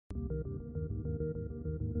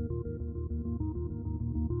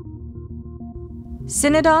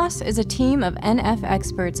Synodos is a team of NF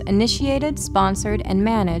experts initiated, sponsored, and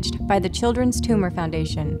managed by the Children's Tumor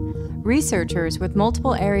Foundation. Researchers with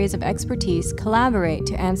multiple areas of expertise collaborate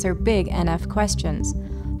to answer big NF questions,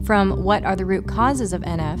 from what are the root causes of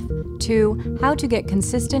NF to how to get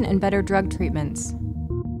consistent and better drug treatments.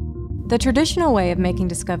 The traditional way of making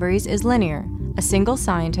discoveries is linear. A single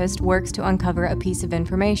scientist works to uncover a piece of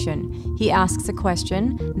information. He asks a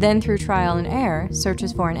question, then through trial and error,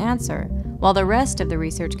 searches for an answer, while the rest of the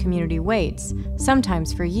research community waits,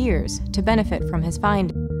 sometimes for years, to benefit from his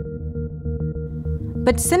findings.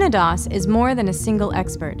 But Synodos is more than a single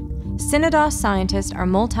expert. Synodos scientists are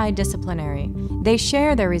multidisciplinary. They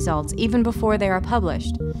share their results even before they are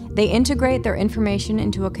published. They integrate their information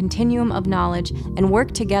into a continuum of knowledge and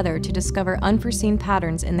work together to discover unforeseen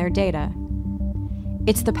patterns in their data.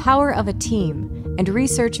 It's the power of a team, and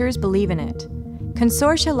researchers believe in it.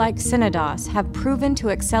 Consortia like Synodos have proven to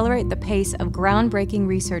accelerate the pace of groundbreaking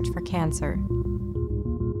research for cancer.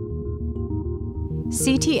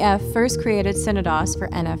 CTF first created Synodos for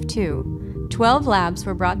NF2. 12 labs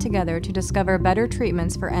were brought together to discover better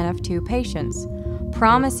treatments for NF2 patients.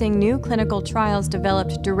 Promising new clinical trials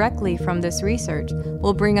developed directly from this research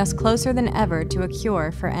will bring us closer than ever to a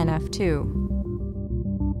cure for NF2.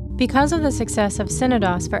 Because of the success of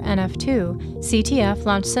Synodos for NF2, CTF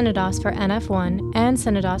launched Synodos for NF1 and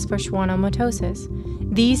Synodos for schwannomatosis.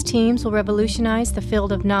 These teams will revolutionize the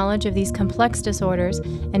field of knowledge of these complex disorders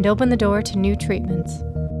and open the door to new treatments.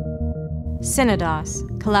 Synodos: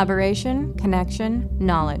 collaboration, connection,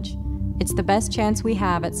 knowledge. It's the best chance we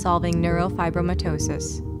have at solving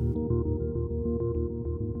neurofibromatosis.